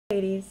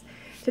Ladies,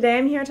 today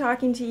I'm here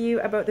talking to you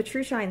about the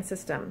TruShine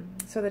system.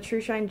 So the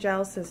TruShine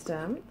Gel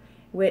system,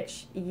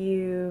 which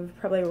you've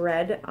probably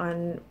read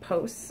on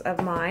posts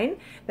of mine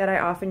that I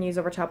often use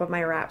over top of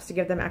my wraps to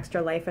give them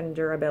extra life and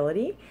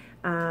durability.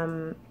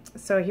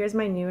 So here's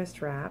my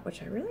newest wrap,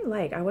 which I really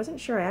like. I wasn't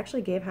sure. I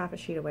actually gave half a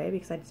sheet away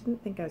because I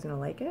didn't think I was going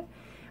to like it.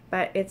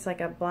 But it's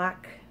like a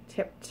black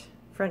tipped,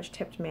 French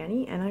tipped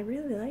mani, and I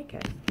really like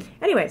it.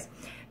 Anyways,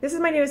 this is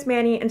my newest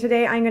mani, and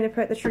today I'm going to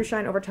put the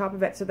TruShine over top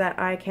of it so that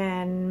I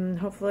can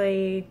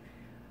hopefully,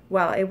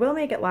 well, it will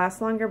make it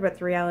last longer, but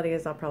the reality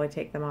is I'll probably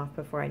take them off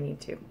before I need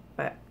to,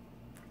 but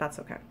that's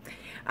okay.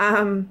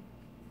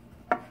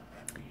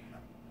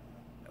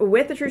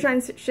 With the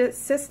TruShine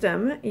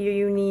system,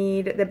 you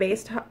need the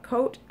base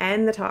coat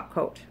and the top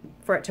coat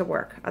for it to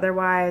work.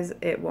 Otherwise,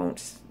 it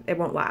won't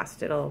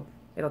last. It'll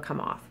come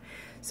off.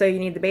 So you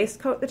need the base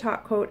coat, the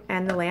top coat,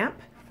 and the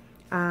lamp.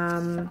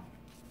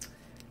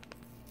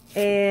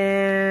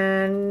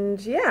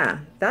 And yeah,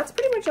 that's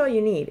pretty much all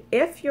you need.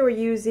 If you're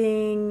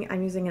using,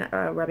 I'm using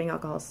a rubbing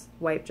alcohol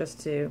wipe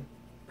just to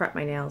prep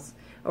my nails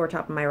over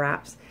top of my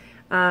wraps.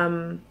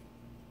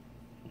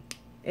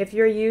 If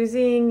you're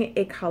using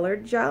a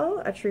colored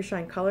gel, a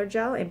TruShine colored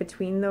gel, in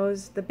between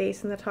those, the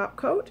base and the top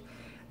coat,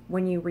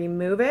 when you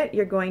remove it,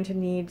 you're going to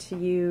need to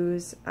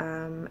use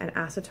an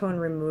acetone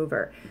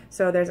remover.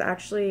 So there's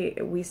actually,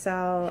 we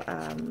sell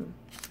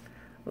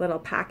little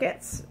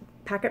packet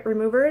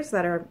removers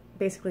that are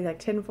basically like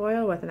tin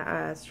foil with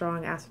a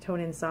strong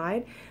acetone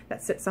inside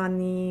that sits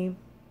on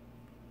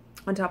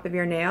top of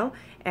your nail,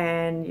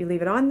 and you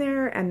leave it on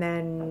there, and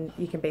then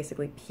you can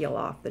basically peel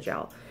off the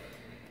gel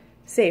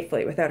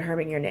safely without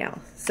harming your nail.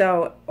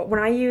 So when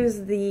I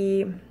use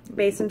the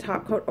base and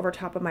top coat over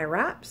top of my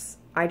wraps,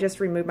 I just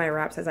remove my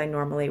wraps as I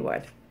normally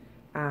would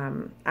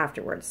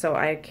afterwards. So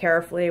I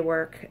carefully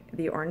work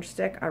the orange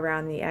stick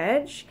around the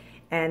edge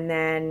and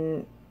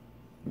then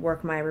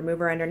work my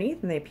remover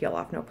underneath, and they peel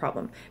off no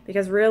problem.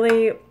 Because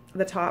really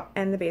the top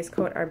and the base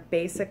coat are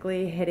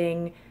basically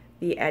hitting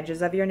the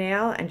edges of your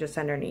nail and just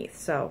underneath.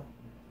 So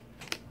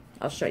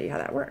I'll show you how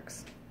that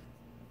works.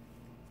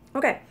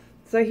 Okay.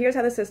 So here's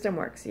how the system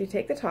works. You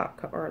take the top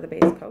coat, or the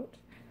base coat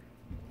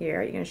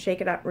here, you're going to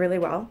shake it up really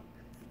well.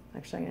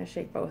 Actually, I'm going to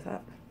shake both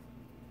up.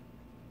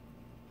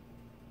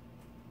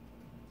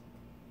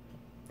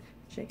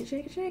 Shake it,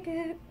 shake it, shake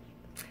it.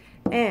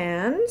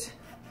 And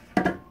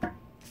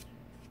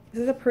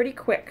this is a pretty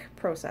quick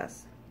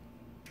process.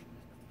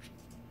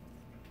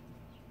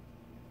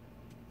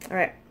 All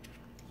right,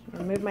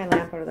 I'll move my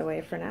lamp out of the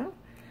way for now.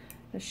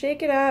 I'll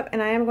shake it up,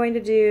 and I am going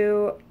to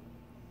do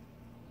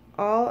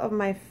all of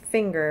my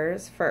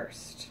fingers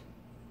first.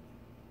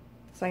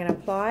 So I'm going to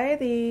apply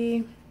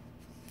the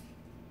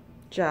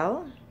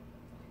gel,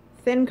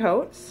 thin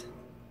coats.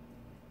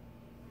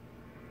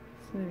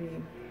 So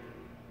maybe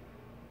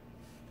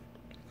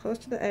close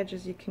to the edge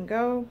as you can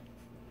go.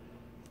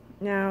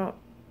 Now,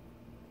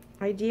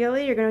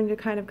 ideally, you're going to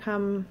kind of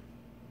come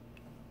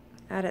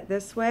at it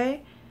this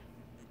way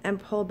and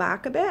pull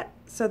back a bit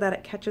so that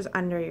it catches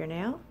under your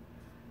nail.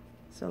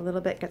 So a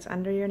little bit gets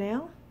under your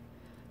nail.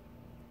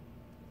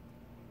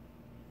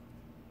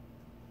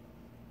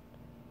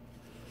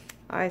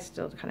 I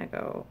still kind of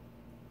go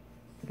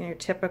in your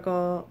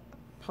typical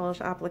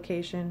polish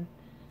application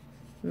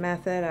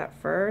method at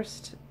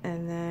first,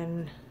 and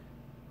then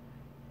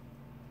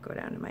go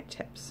down to my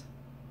tips.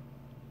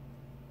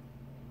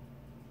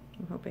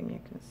 I'm hoping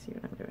you can see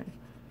what I'm doing.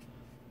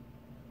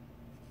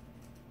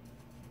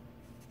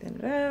 Thin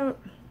it out.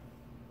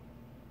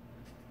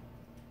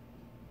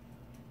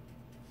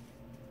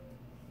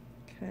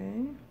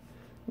 Okay.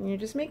 And you're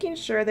just making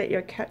sure that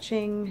you're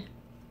catching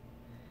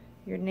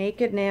your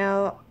naked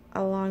nail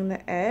along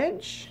the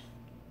edge.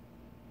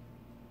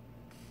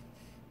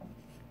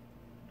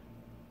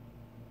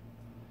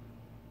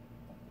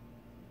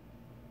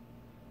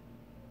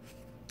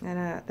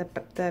 And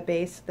the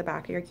base, the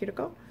back of your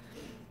cuticle.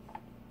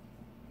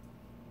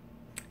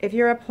 If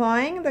you're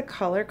applying the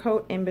color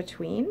coat in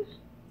between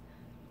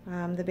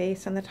the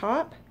base and the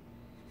top,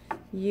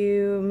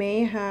 you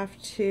may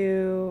have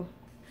to,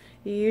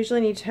 you usually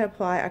need to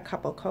apply a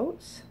couple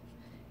coats,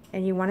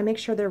 and you want to make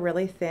sure they're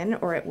really thin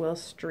or it will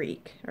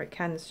streak, or it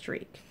can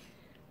streak.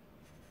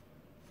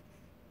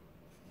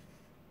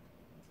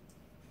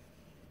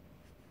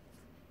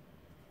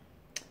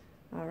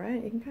 All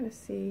right, you can kind of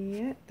see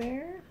it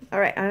there.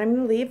 All right, I'm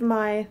going to leave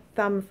my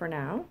thumb for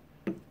now.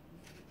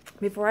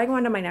 Before I go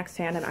on to my next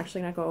hand, I'm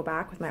actually going to go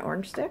back with my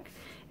orange stick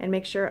and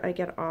make sure I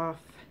get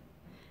off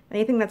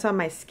anything that's on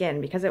my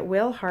skin, because it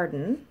will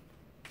harden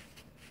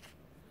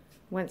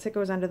once it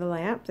goes under the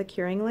lamp, the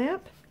curing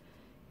lamp.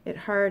 It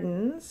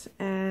hardens,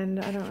 and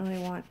I don't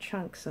really want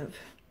chunks of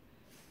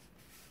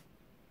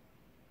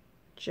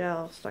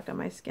gel stuck on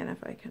my skin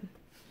if I can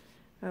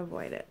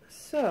avoid it.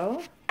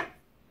 So,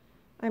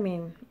 I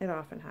mean, it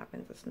often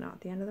happens. It's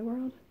not the end of the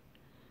world.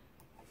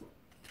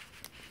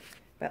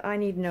 But I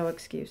need no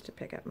excuse to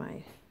pick up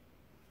my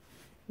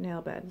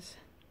nail beds.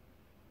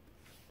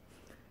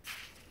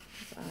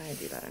 I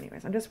do that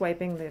anyways. I'm just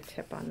wiping the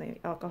tip on the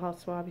alcohol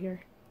swab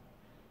here.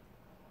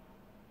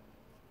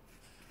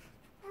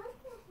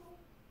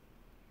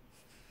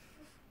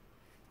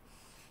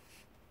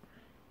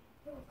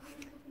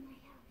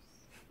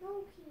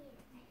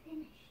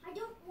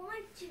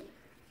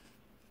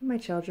 My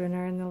children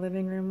are in the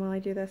living room while I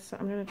do this, so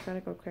I'm going to try to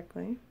go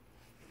quickly.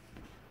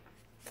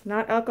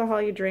 Not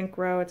alcohol you drink,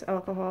 Ro. It's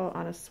alcohol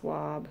on a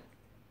swab.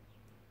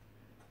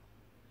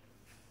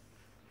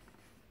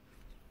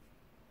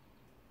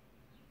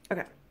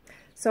 Okay,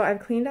 so I've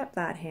cleaned up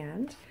that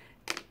hand.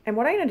 And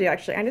what I'm going to do,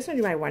 actually, I'm just going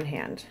to do my one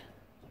hand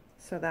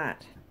so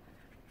that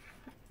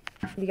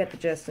you get the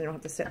gist and you don't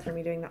have to sit through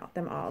me doing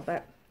them all.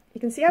 But you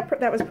can see how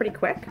that was pretty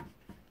quick.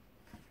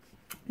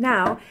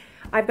 Now,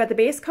 I've got the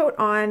base coat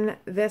on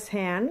this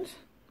hand.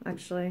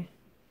 Actually,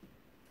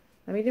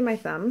 let me do my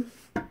thumb.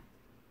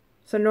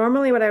 So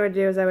normally what I would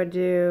do is I would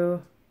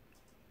do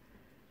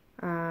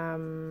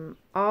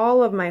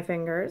all of my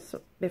fingers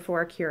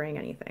before curing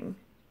anything.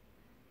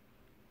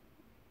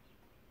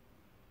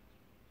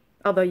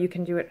 Although you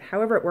can do it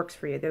however it works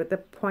for you. The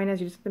point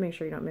is you just have to make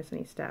sure you don't miss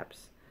any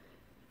steps.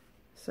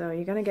 So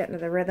you're going to get into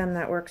the rhythm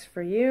that works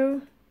for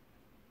you.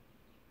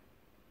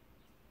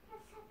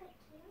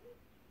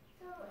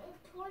 So it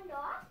turned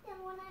off, then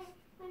when I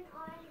went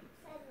on it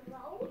said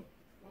load,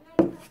 then I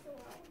pressed the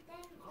load,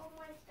 then all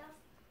my stuff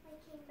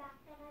came back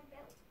that I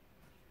built.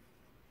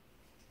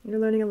 You're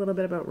learning a little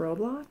bit about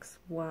Roblox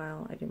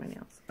while I do my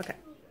nails. Okay.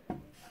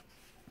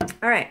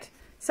 All right.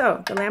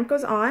 So the lamp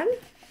goes on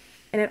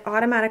and it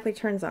automatically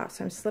turns off.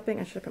 So I'm slipping.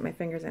 I should have put my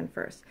fingers in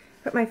first.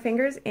 Put my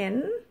fingers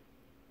in,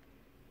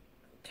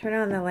 turn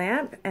on the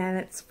lamp, and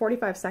it's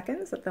 45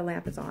 seconds that the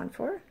lamp is on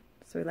for.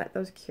 So we let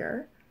those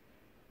cure.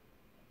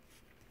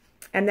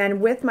 And then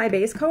with my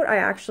base coat, I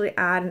actually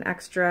add an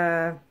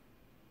extra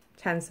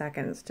 10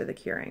 seconds to the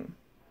curing,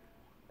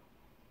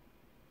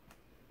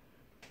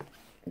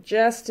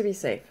 just to be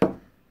safe.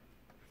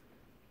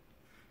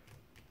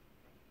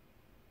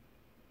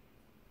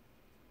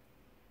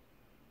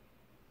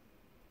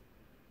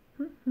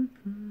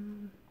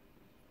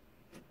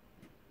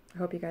 I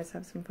hope you guys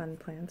have some fun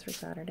plans for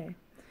Saturday.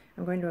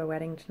 I'm going to a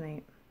wedding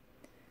tonight,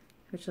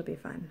 which will be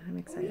fun. I'm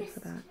excited for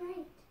that.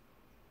 Right.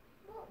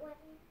 What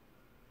wedding?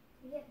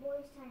 You get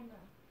boys' time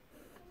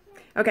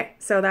off. Okay,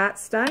 so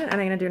that's done, and I'm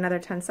going to do another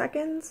 10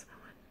 seconds.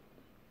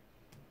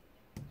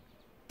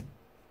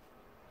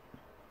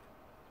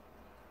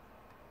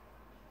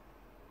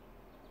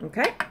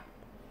 Okay.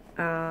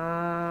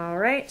 All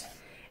right.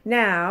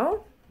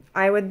 Now,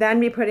 I would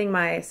then be putting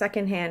my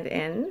second hand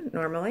in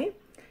normally.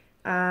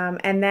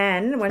 And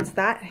then once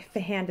that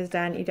hand is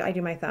done, I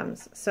do my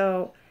thumbs.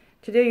 So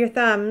to do your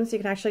thumbs, you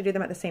can actually do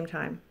them at the same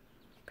time.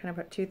 Kind of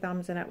put two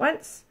thumbs in at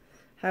once.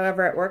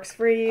 However it works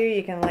for you,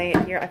 you can lay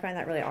it here. I find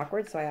that really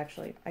awkward, so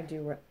I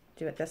do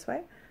it this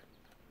way.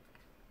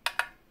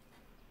 I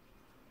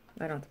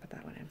don't have to put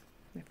that one in.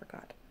 I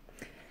forgot.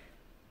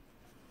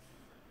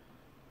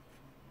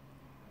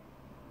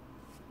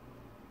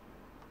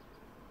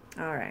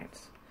 All right.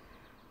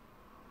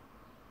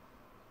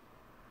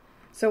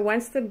 So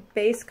once the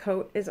base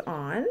coat is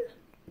on,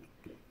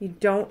 you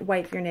don't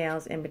wipe your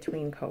nails in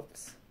between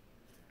coats.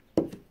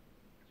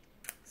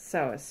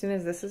 So as soon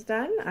as this is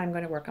done, I'm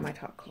going to work on my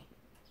top coat.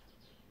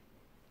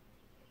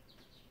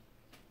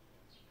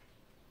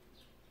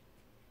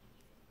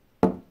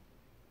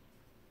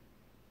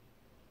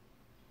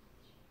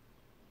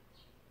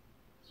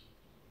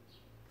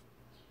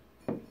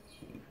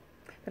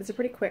 But it's a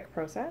pretty quick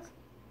process.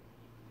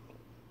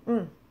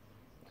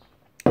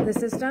 The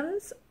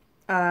systems,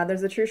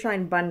 there's the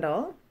TruShine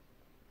bundle,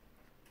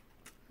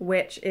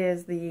 which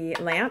is the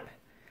lamp,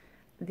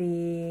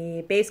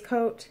 the base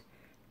coat,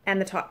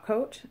 and the top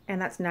coat,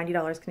 and that's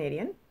 $90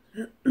 Canadian.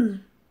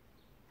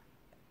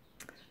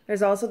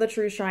 There's also the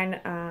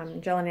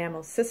TruShine Gel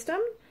Enamel System,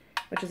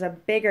 which is a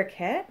bigger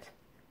kit,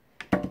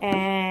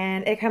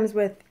 and it comes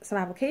with some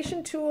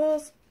application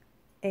tools,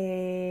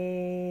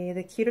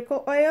 the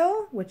cuticle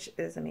oil, which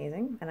is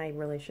amazing, and I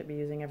really should be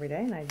using every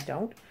day, and I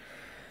don't.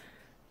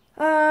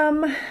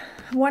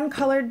 One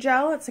colored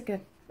gel, it's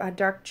like a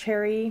dark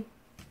cherry,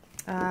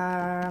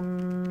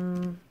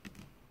 the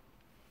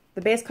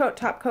base coat,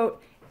 top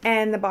coat,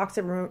 and the box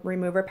of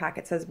remover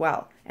packets as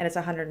well, and it's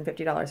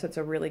 $150, so it's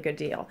a really good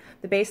deal.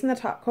 The base and the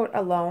top coat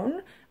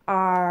alone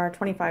are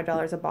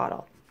 $25 a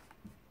bottle.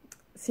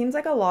 Seems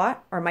like a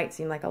lot, or might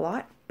seem like a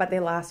lot, but they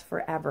last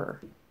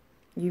forever.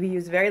 You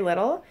use very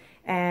little,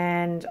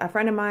 and a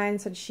friend of mine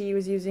said she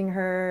was using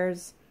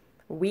hers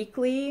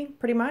weekly,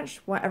 pretty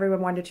much, every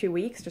 1 to 2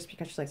 weeks, just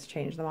because she likes to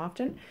change them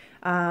often.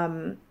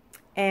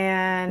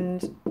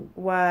 And it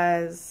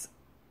was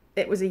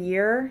a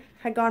year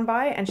had gone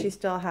by, and she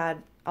still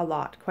had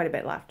quite a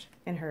bit left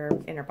in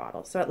her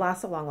bottle. So it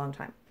lasts a long, long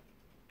time.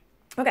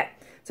 Okay,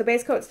 so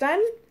base coat's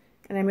done,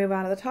 and I move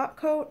on to the top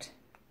coat,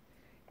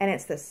 and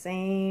it's the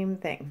same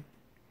thing.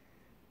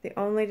 The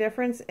only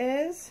difference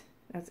is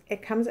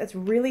it's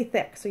really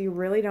thick, so you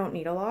really don't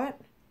need a lot.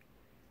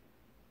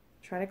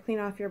 Try to clean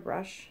off your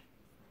brush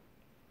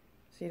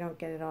so you don't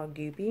get it all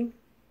goopy.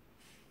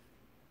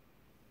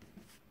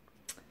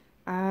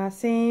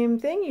 Same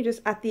thing, you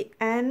just, at the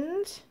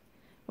end,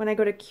 when I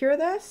go to cure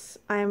this,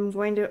 I'm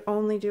going to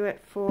only do it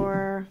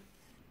for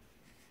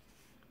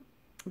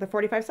the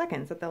 45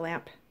 seconds that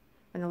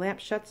when the lamp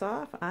shuts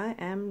off, I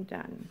am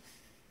done.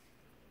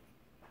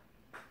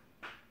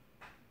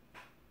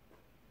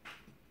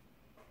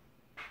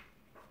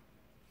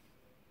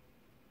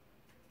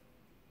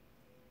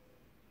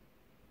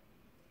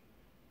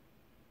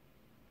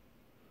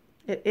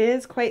 It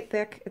is quite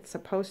thick. It's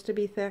supposed to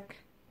be thick.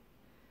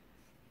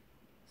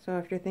 So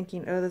if you're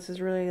thinking, oh, this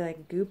is really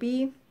like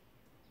goopy,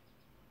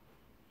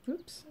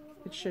 oops,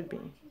 it should be.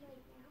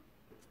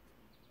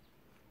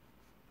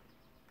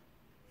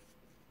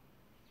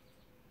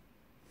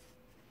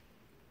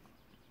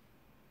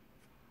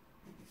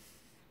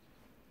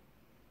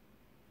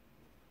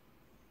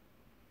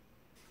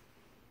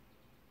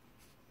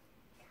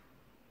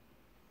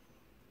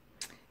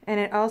 And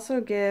it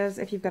also gives,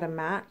 if you've got a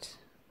matte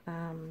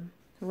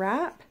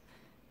wrap,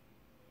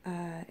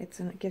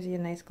 it gives you a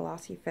nice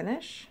glossy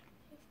finish.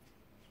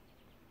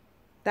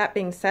 That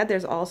being said,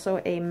 there's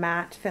also a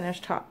matte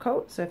finish top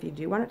coat. So if you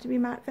do want it to be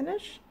matte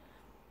finish,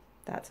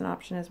 that's an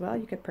option as well.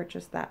 You could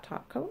purchase that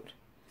top coat.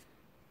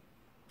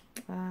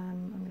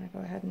 I'm going to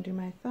go ahead and do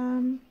my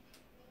thumb.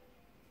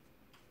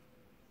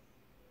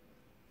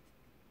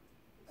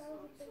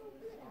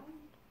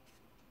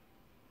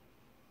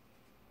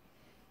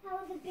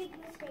 That was a big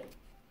mistake.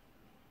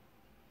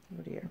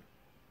 Oh dear.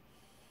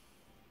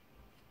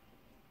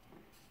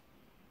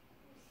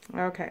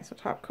 Okay, so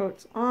top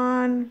coat's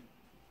on.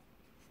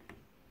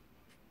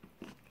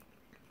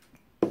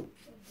 I'm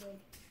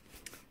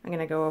going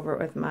to go over it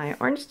with my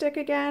orange stick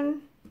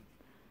again,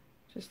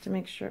 just to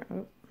make sure.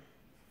 Oh,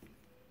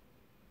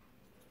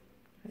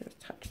 I just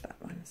touched that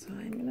one, so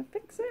I'm going to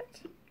fix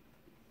it.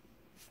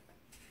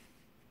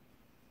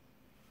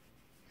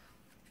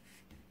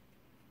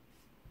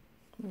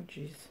 Oh,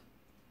 geez.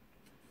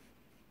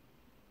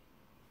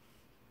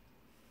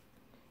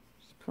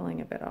 Just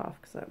pulling a bit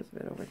off because that was a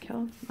bit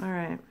overkill. All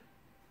right.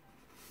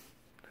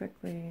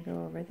 Quickly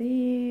go over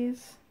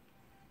these.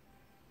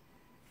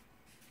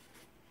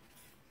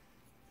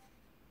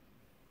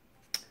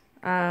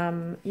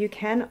 You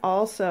can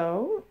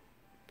also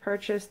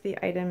purchase the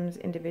items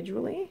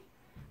individually.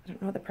 I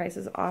don't know the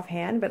prices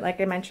offhand, but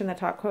like I mentioned, the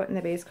top coat and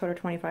the base coat are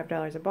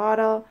 $25 a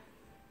bottle.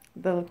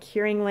 The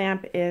curing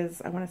lamp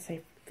is, I want to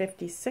say,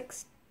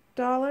 $56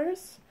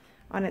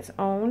 on its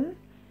own.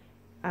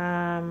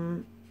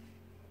 And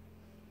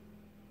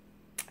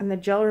the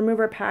gel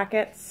remover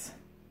packets,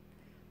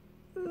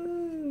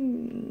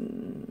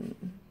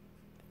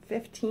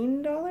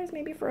 $15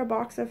 maybe for a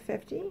box of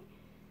 50.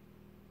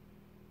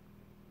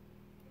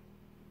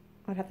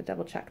 I'd have to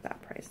double check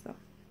that price though.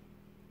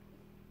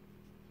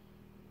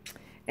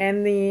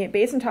 And the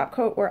base and top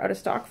coat were out of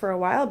stock for a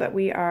while, but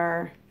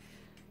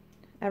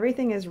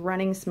everything is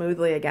running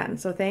smoothly again.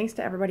 So thanks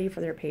to everybody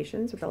for their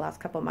patience with the last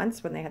couple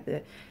months when they had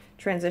the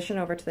transition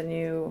over to the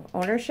new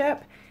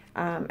ownership.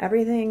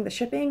 The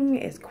shipping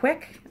is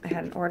quick. I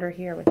had an order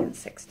here within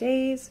 6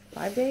 days,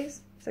 5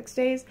 days, 6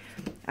 days.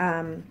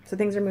 So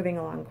things are moving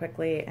along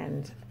quickly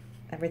and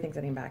everything's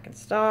getting back in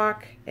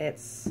stock.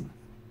 It's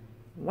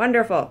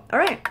wonderful. All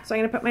right, so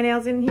I'm going to put my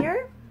nails in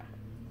here.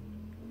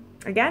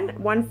 Again,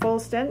 one full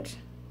stint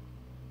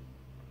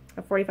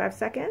of 45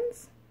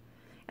 seconds.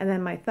 And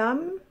then my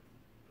thumb.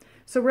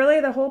 So really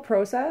the whole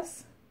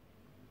process,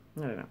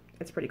 I don't know,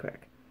 it's pretty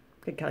quick.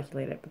 Could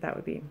calculate it, but that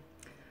would be,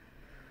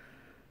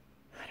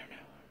 I don't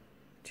know,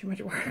 too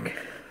much work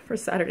for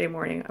Saturday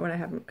morning when I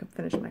haven't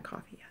finished my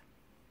coffee yet.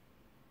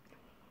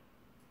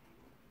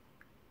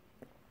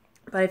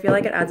 But I feel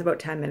like it adds about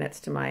 10 minutes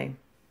to my...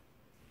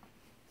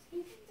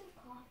 Speaking of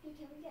coffee,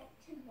 can we get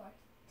 2 more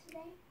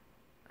today?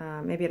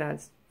 Maybe it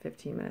adds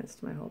 15 minutes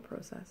to my whole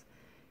process.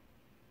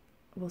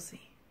 We'll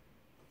see.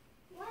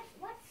 What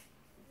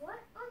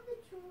are the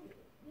 2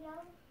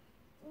 yellow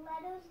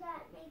letters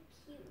that make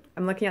Q?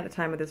 I'm looking at the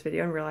time of this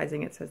video and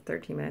realizing it says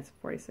 13 minutes and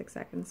 46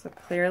 seconds. So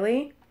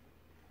clearly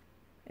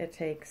it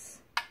takes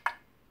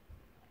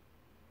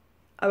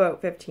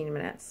about 15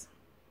 minutes.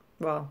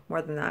 Well,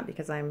 more than that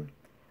because I'm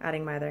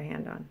adding my other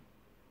hand on.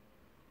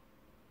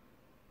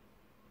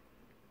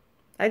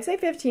 I'd say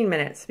 15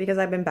 minutes because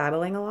I've been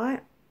babbling a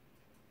lot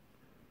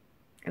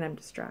and I'm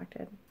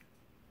distracted.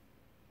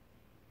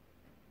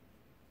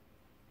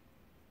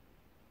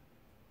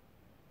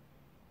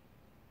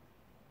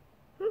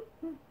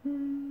 I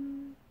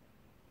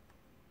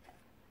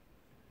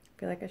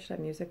feel like I should have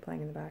music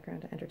playing in the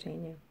background to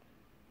entertain you.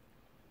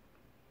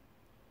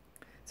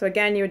 So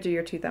again, you would do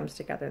your 2 thumbs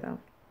together though.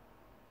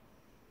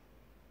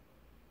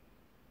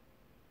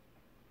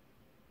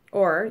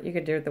 Or you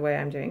could do it the way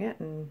I'm doing it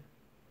and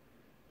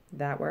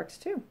that works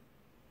too.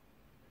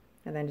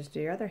 And then just do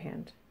your other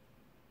hand.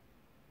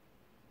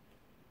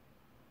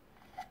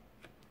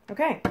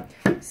 Okay,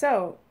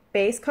 so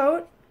base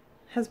coat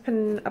has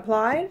been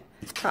applied,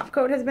 top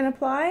coat has been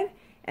applied,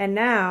 and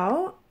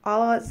now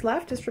all that's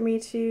left is for me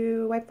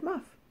to wipe them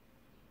off.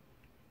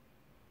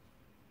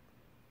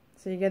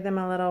 So you give them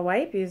a little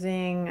wipe I use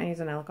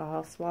an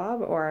alcohol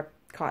swab or a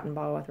cotton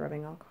ball with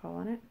rubbing alcohol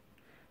on it.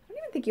 I don't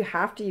even think you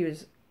have to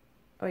use,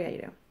 oh yeah you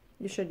do.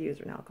 You should use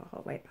an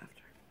alcohol wipe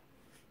after.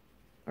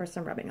 Or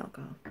some rubbing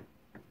alcohol.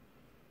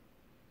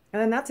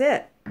 And then that's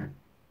it.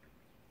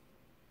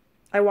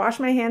 I wash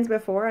my hands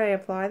before I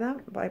apply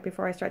them,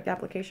 before I start the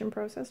application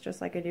process,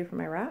 just like I do for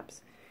my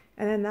wraps.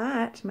 And then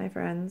that, my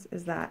friends,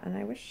 is that. And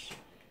I wish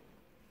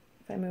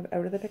if I move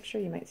out of the picture,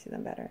 you might see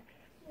them better.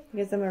 It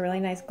gives them a really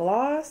nice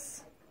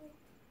gloss.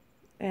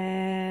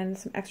 and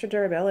some extra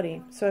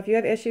durability. So if you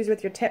have issues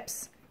with your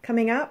tips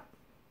coming up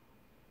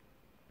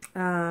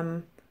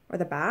or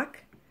the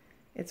back,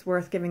 it's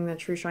worth giving the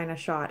TruShine a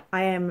shot.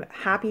 I am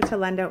happy to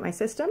lend out my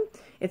system.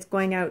 It's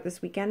going out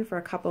this weekend for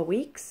a couple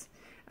weeks,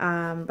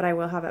 but I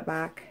will have it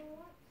back,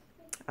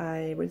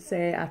 I would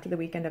say after the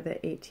weekend of the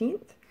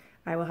 18th.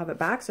 I will have it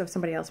back, so if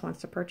somebody else wants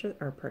to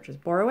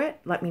borrow it,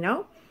 let me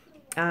know,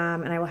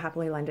 and I will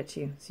happily lend it to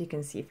you so you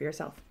can see for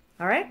yourself.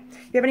 All right?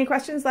 If you have any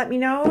questions, let me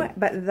know,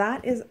 but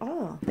that is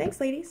all.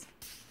 Thanks, ladies.